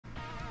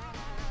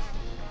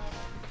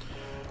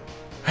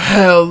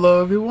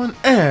Hello everyone,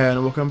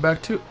 and welcome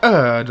back to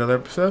another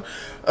episode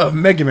of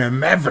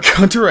Megaman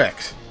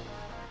X.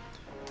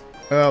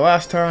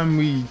 Last time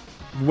we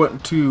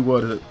went to,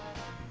 what is it,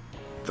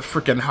 the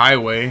freaking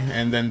highway,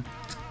 and then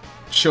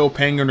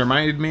Penguin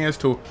reminded me as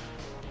to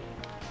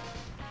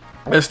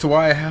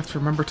why I have to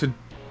remember to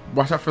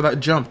watch out for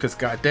that jump, because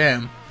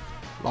goddamn,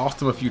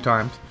 lost him a few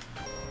times.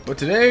 But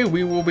today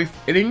we will be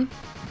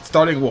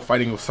starting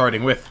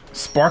with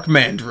Spark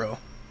Mandrill.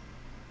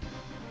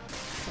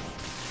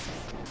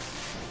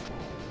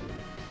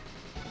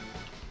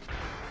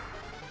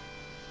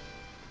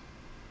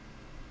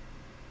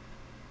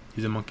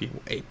 He's a monkey,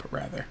 ape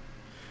rather.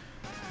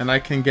 And I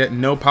can get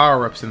no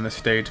power-ups in this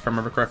stage if I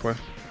remember correctly.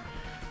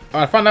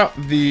 I found out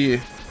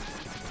the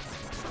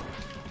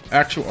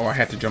actual, oh, I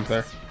had to jump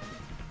there.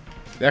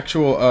 The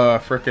actual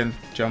frickin'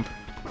 jump.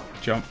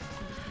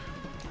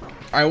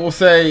 I will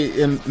say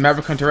in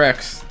Megaman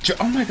X,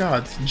 oh my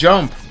god,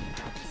 jump.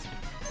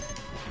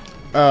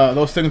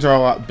 Those things are a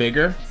lot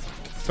bigger,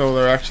 so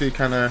they're actually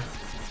kind of.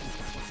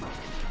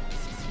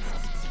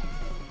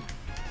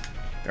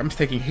 I'm just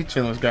taking hits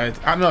from those guys.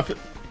 I don't know if it.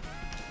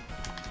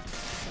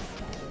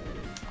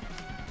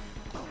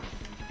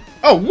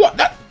 Oh, what?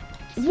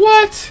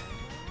 What?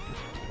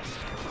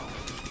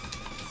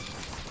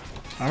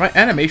 Oh, my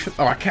animation.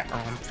 Oh, I can't. Oh,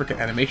 I'm freaking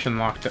animation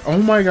locked.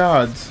 Oh my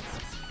god.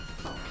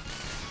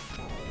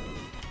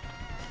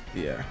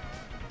 Yeah.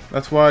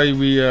 That's why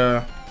we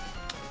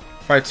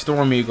fight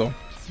Storm Eagle.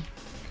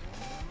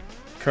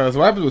 Because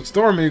what happens with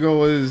Storm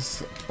Eagle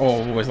is.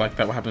 Oh, always like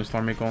that. What happens with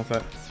Storm Eagle is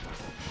that.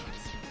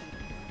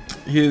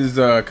 His,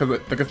 because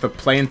I guess the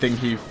plane thing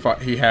he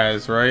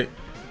has, right?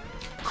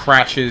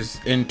 Crashes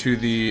into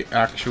the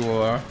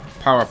actual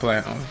power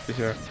plant. Oh, these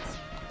are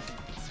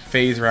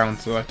phase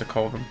rounds, so I like to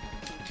call them.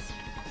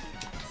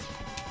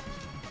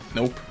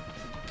 Nope.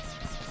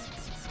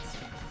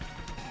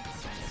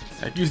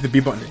 I could use the B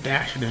button to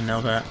dash. I didn't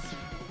know that.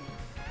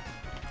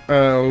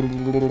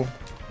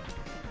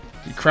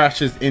 He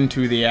crashes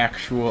into the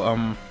actual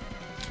I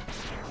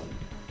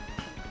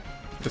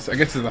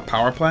guess it's a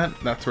power plant.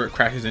 That's where it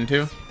crashes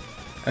into.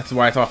 That's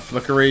why it's all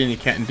flickery and you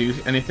can't do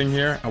anything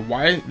here.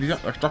 Why? These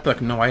are dropping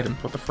like no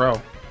items. What the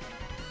fro?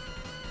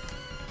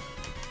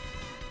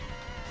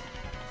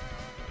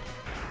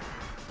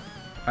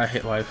 I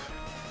hate life.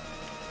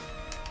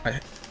 I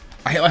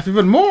hate life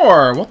even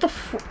more! What the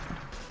fr—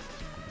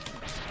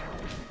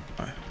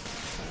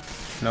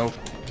 Nope.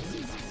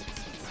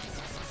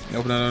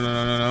 Nope,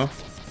 no.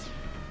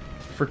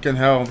 Freaking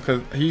hell,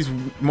 because he's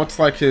much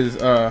like his,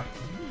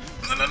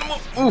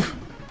 oof!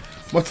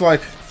 Much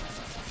like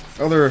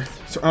other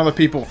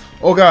people.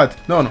 Oh god,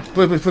 no,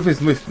 please.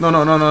 No,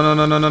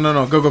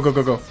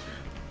 go.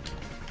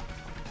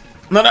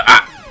 No,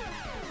 ah!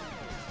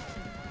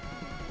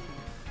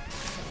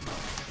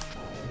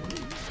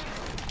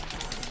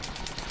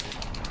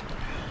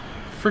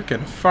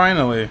 Frickin'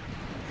 finally.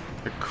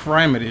 The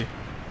criminy.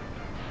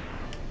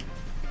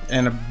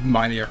 And a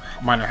minor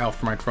health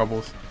for my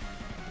troubles.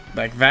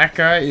 Like, that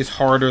guy is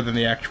harder than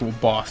the actual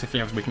boss if he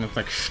has weakness,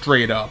 like,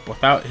 straight up.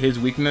 Without his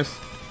weakness,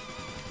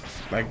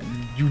 like,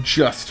 you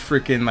just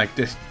freaking, like,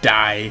 just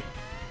die.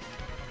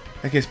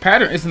 Like, his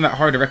pattern isn't that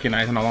hard to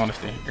recognize, in all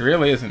honesty. It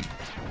really isn't.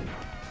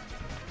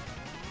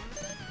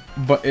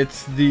 But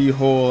it's the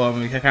whole,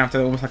 you kind of have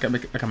to almost like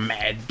a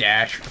mad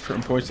dash at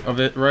certain points of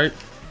it, right?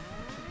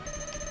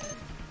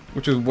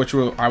 Which I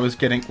was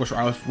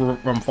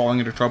falling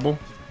into trouble.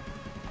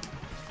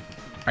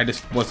 I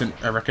just wasn't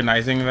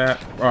recognizing that,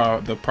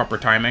 the proper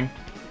timing.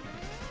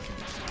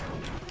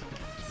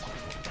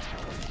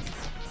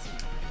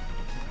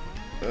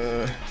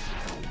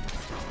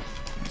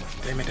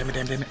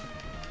 Damn it.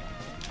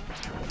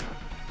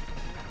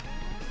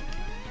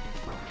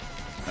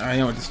 I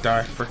know, just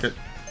die. Frick it.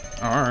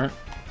 Alright.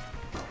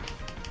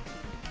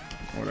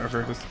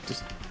 Whatever.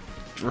 Just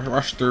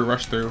rush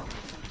through.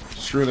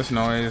 Screw this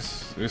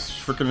noise. Just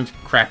freaking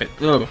crap it.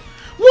 Ugh.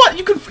 What?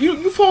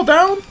 You fall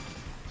down?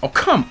 Oh,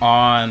 come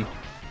on.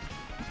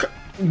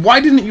 Why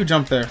didn't you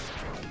jump there?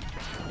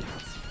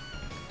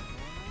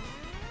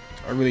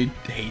 I really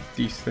hate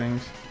these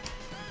things.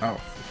 Oh,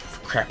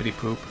 crappity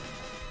poop.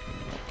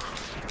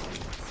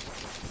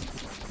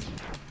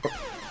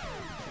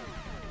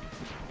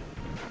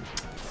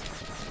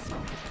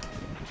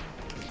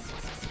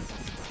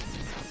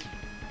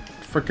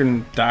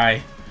 Frickin'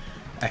 die.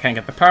 I can't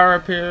get the power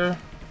up here.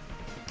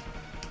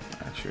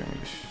 Actually,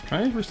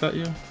 can I reset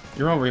you?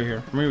 You're over here.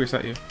 Let me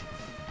reset you.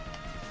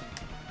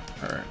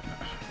 Alright.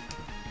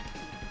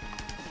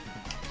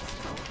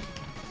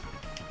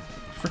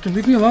 Frickin'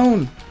 leave me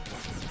alone!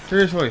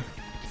 Seriously.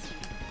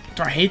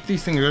 I hate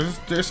these things.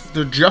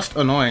 They're just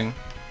annoying.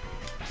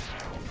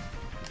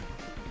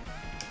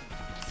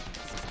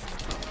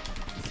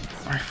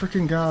 My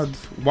freaking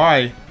gods.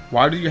 Why?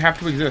 Why do you have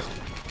to exist?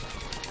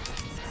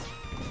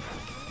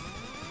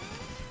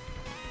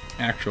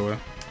 Actually.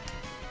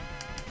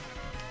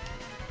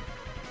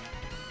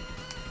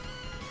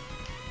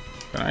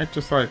 Can I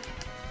just like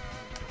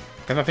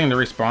get that thing to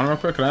respawn real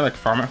quick? Can I like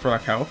farm it for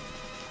like health?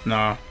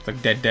 No, it's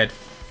like dead.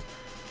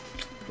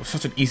 was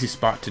such an easy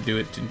spot to do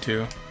it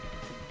into.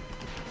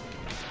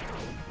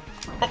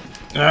 Oh,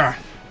 ah.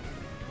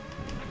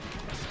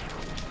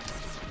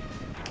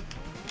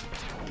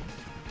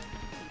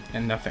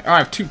 And nothing. Oh, I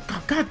have two.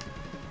 Oh, God.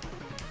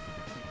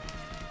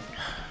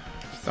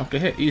 Just don't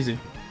get hit. Easy.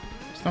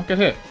 Just don't get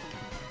hit.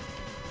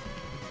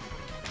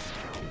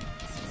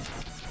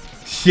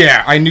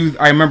 Yeah, I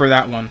remember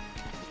that one.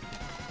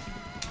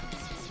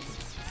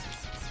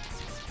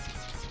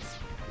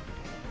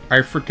 I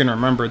freaking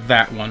remember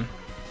that one.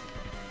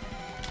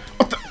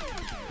 What the?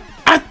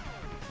 Ah!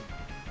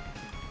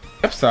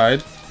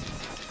 Upside.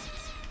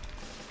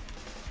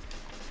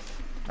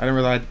 I didn't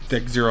realize I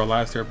had like 0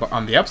 lives there, but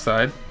on the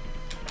upside.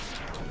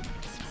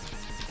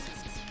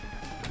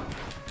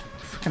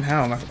 Freaking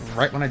hell,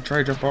 right when I try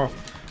to jump off.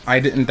 I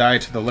didn't die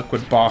to the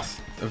liquid boss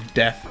of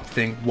death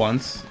thing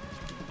once.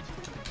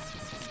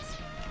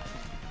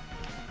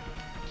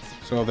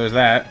 So there's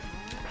that.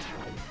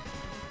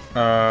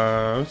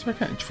 Let's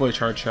make a fully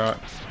charged shot.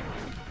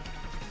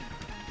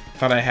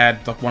 Thought I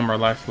had like 1 more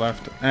life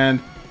left, and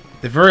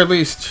at the very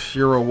least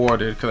you're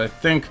rewarded, because I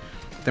think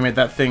they made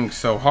that thing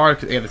so hard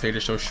because A, the stage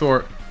is so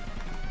short,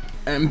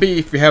 and B,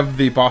 if you have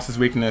the boss's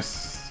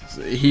weakness,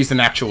 he's an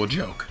actual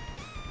joke.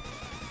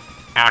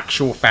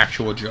 Actual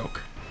factual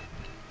joke.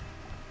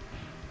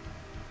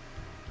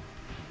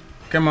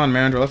 Come on,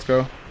 Mandra, let's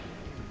go.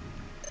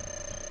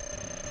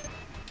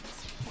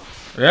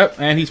 Yep,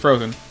 and he's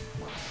frozen.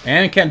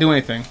 And can't do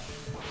anything.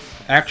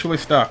 Actually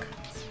stuck.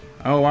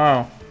 Oh,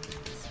 wow.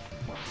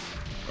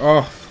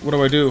 Oh, what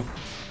do I do?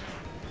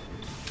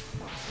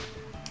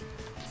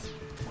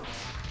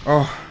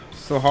 Oh,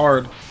 so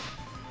hard.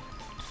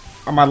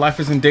 Oh, my life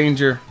is in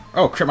danger.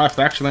 Oh, crap, my life is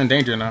actually in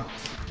danger now.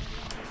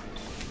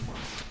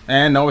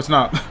 And no, it's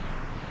not.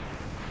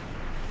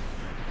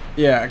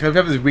 Yeah, because if you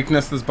have this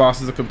weakness, this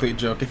boss is a complete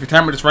joke. If your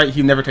timer is right,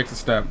 he never takes a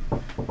step.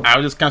 I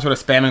was just kind of sort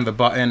of spamming the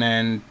button,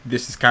 and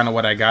this is kind of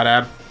what I got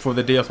at for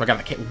the deal. So I got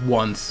like hit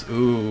once.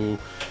 Ooh,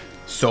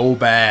 so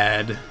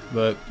bad.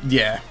 But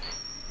yeah.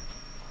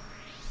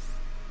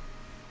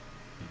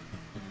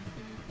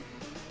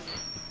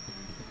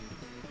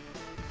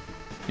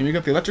 Here we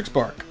got the electric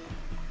spark.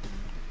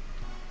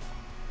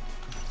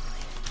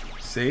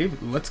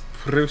 Save. Let's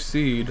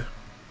proceed.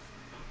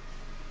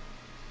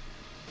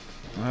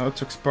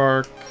 Electric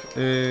spark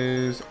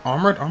is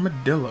armored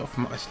armadillo, if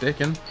I'm not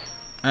mistaken.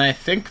 And I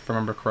think, if I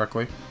remember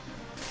correctly,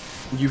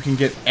 you can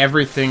get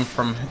everything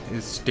from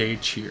his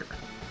stage here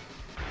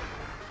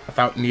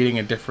without needing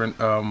a different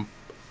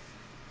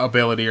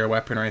ability or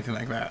weapon or anything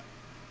like that.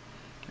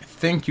 I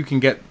think you can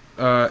get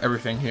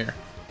everything here,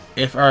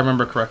 if I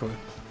remember correctly.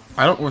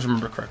 I don't always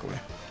remember correctly.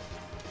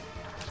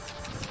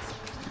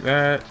 Do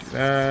that, do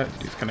that.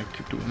 Just gonna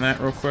keep doing that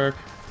real quick.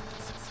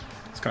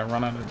 It's gonna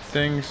run out of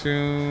things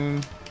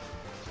soon.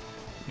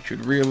 You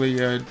should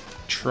really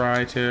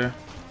try to...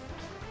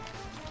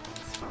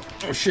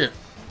 Oh shit.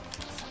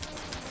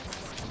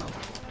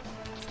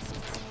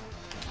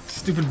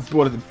 Stupid,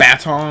 what is it,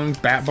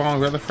 batongs, bat bongs,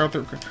 whatever the fuck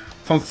they're...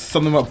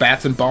 Something about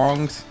bats and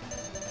bongs.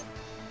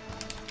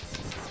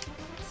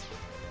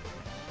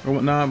 Or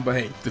whatnot, but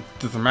hey,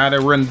 doesn't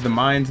matter, we're in the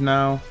mines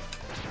now.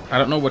 I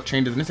don't know what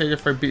changes in this area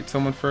if I beat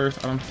someone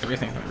first. I don't think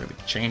everything really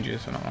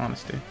changes, in all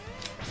honesty.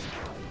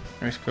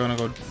 I'm just gonna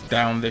go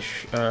down this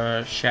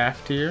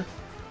shaft here.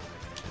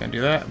 Can't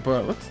do that,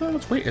 but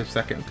let's wait a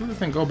second. Let this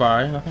thing go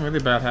by. Nothing really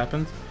bad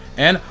happens.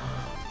 And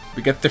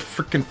we get the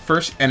freaking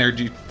first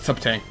energy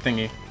sub-tank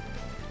thingy.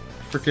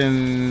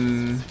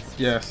 Freaking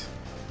yes.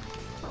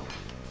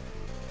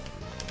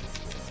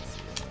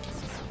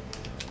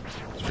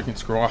 Freaking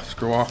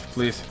screw off,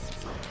 please.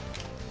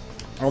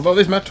 Although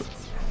these metal...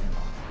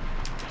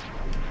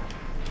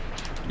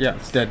 Yeah,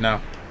 it's dead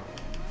now.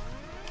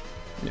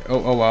 Yeah,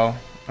 oh well.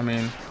 I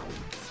mean...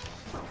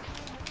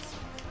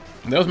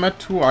 Those Met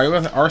Tool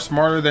are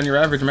smarter than your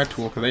average Met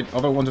Tool, because the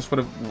other ones just would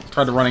have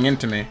tried to running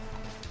into me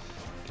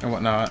and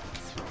whatnot.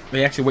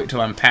 They actually wait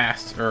till I'm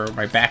past or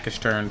my back is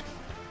turned,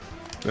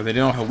 because they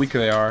don't know how weak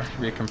they are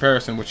via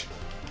comparison, which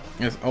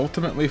is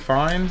ultimately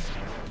fine,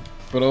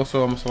 but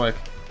also almost like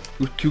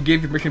who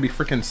gave you permission to be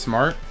freaking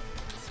smart?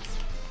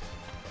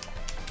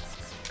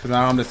 Because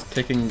now I'm just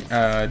taking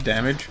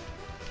damage.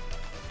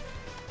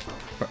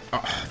 But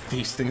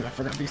these things, I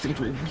forgot these things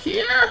were even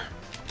here.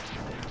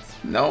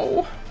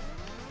 No.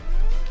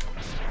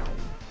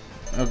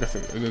 I guess I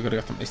gotta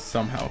get them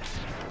some help.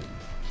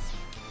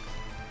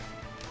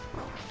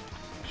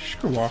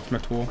 Screw off, my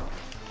tool.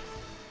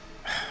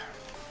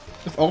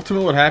 If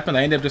ultimately what happened,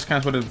 I ended up just kind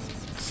of sort of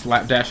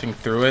slapdashing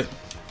through it,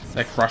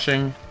 like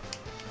crushing.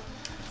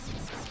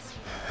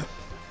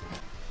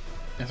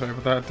 Yeah, sorry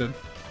about that. Did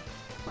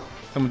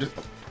someone just?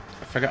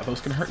 I forgot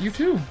those can hurt you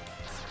too.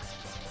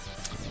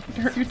 They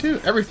can hurt you too.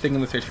 Everything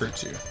in this stage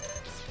hurts you.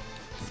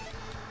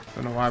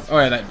 Don't know why. Oh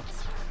yeah, that.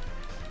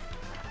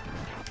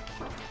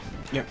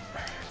 Yep.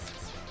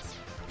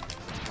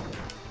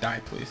 Die,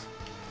 please.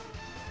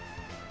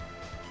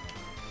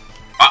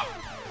 Ah!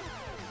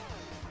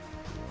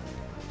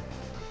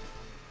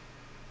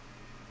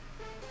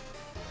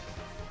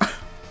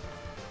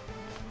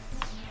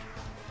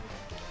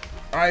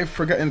 I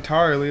forget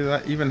entirely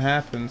that even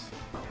happens.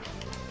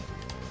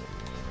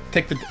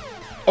 Take the...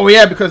 Oh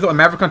yeah, because of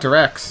Maverick Hunter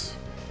X.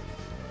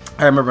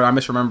 I remember, I'm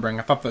misremembering.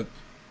 I thought that...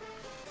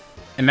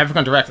 In Maverick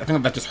Hunter X, I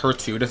think that just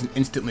hurts you. It doesn't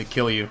instantly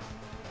kill you.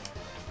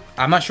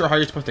 I'm not sure how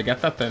you're supposed to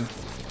get that then.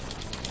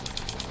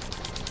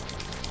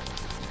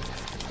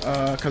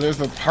 Because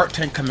there's a heart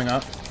tank coming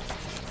up.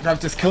 Do I have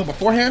to just kill it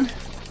beforehand?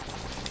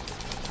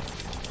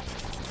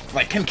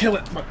 Like, can kill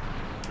it, but...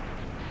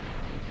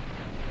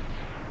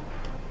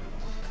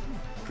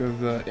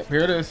 Because, yep, here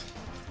it is.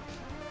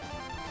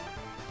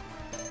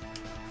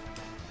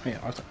 Yeah,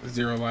 I was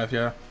 0 life,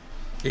 yeah.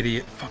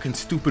 Idiot. Fucking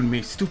stupid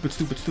me. Stupid,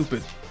 stupid,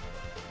 stupid.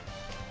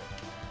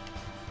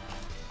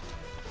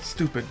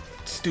 Stupid,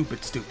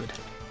 stupid, stupid.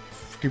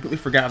 Completely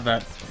forgot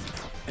that.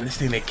 And this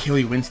thing, they kill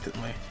you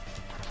instantly.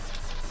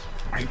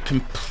 I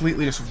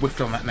completely just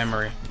whiffed on that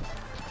memory.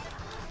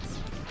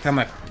 I'm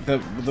like,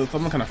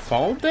 something kind of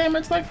fall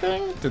damage like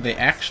thing? Did they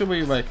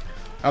actually, like...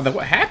 Oh,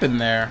 what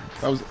happened there?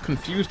 I was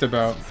confused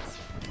about.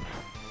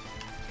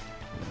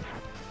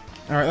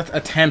 Alright, let's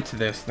attempt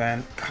this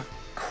then. God,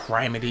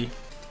 criminy.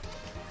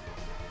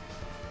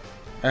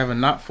 I have a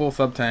not full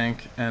sub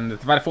tank, and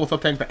if I had a full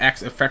sub tank that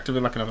acts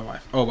effectively like another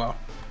life. Oh well.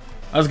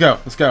 Let's go.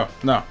 Let's go.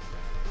 No.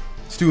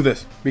 Let's do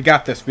this. We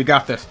got this. We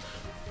got this.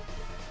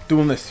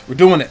 Doing this. We're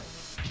doing it.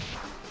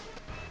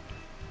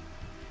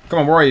 Come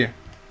on, where are you?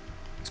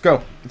 Let's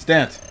go. Let's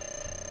dance.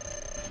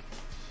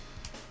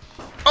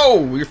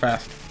 Oh, you're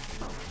fast.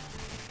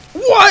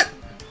 What?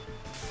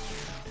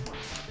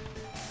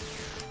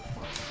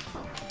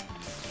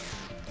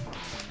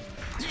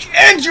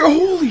 And you're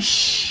holy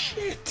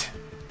shit.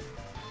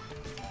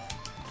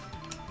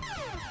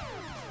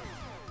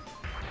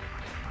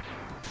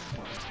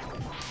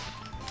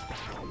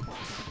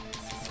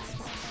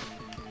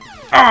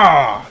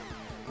 Ah!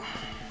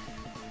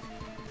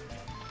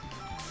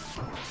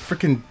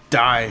 Freaking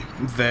die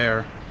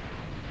there.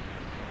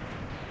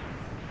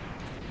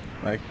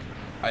 Like,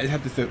 I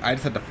just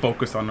had to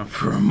focus on him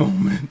for a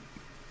moment.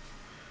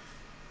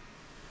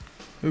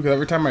 Look,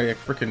 every time I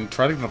freaking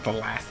tried to get the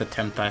last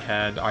attempt I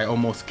had, I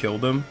almost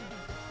killed him.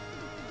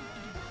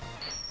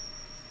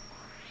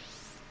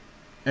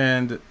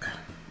 And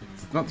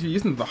it's not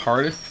using the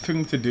hardest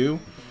thing to do.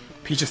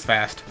 He's just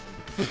fast.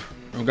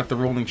 We got the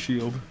rolling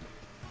shield.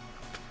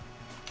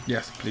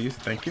 Yes, please.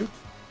 Thank you.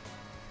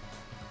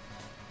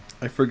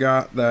 I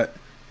forgot that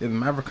in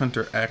Maverick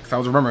Hunter X, I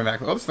was remembering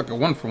that. Oh, this is like a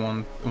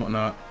 1-for-1 and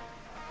whatnot.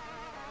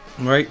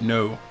 Right?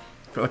 No.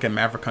 I feel like in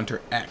Maverick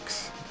Hunter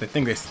X, I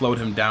think they slowed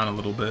him down a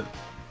little bit.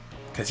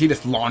 Because he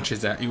just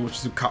launches at you, which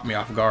just caught me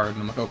off guard. And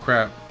I'm like, oh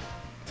crap.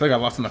 So I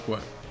got lost in like,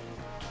 what?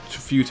 A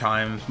few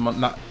times.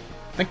 Not,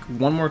 I think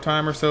one more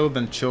time or so,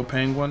 then Chill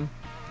Penguin.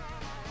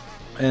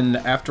 And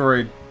after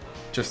I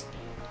just...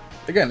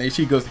 Again,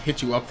 he goes,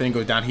 hit you up, then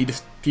goes down. He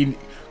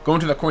go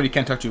into that corner, he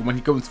can't touch you. When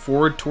he goes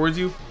forward towards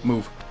you,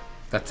 move.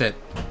 That's it.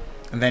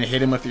 And then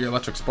hit him with your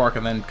electric spark,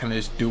 and then kind of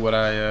just do what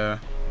I,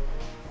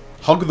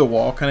 hug the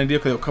wall kind of deal,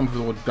 because he'll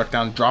come back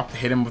down, drop,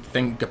 hit him with the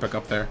thing, get back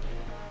up there.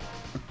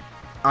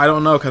 I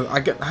don't know, because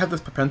I have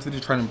this propensity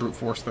to try and brute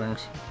force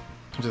things.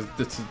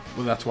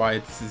 Well, that's why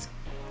it's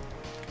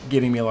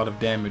getting me a lot of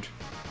damage.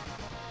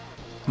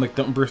 I'm like,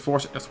 don't brute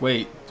force it, just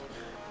wait.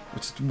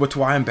 Which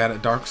why I'm bad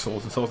at Dark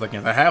Souls and Souls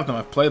games. I have them,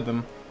 I've played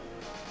them,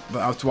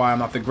 but that's why I'm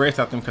not the greatest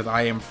at them, because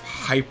I am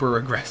hyper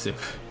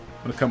aggressive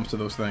when it comes to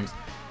those things.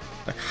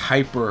 Like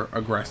hyper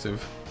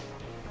aggressive.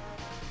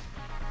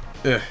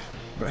 Ugh.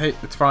 But hey,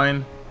 it's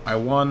fine. I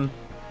won.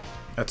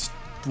 That's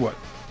what,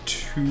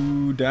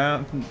 2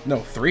 down?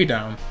 No, 3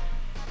 down.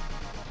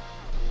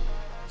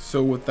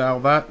 So with all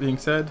that being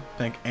said,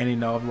 thank any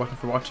and all of you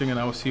for watching, and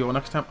I will see you all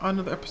next time on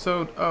another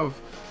episode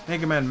of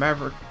Megaman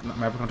Maverick, not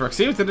Maverick Hunter X.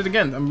 See, I did it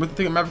again. I'm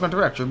thinking Maverick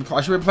Hunter X.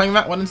 I should be playing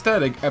that one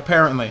instead,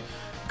 apparently,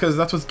 because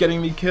that's what's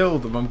getting me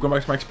killed. I'm going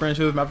back to my experience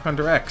with Maverick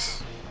Hunter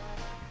X,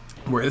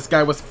 where this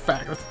guy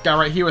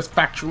right here was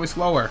factually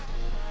slower.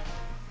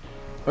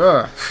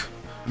 Ugh.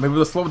 Maybe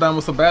the slowdown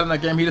was so bad in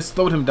that game, he just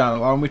slowed him down,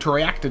 allowing me to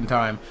react in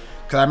time.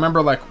 Because I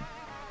remember, like,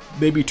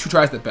 maybe 2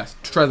 tries at best.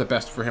 2 tries at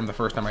best for him the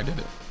first time I did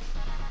it.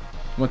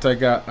 Once I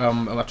got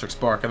electric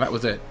spark, and that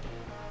was it.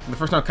 The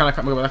first time kind of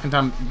caught me, but the second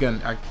time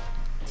again I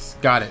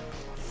got it.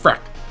 Frack.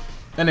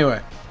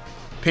 Anyway,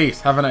 peace.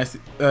 Have a nice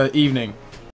evening.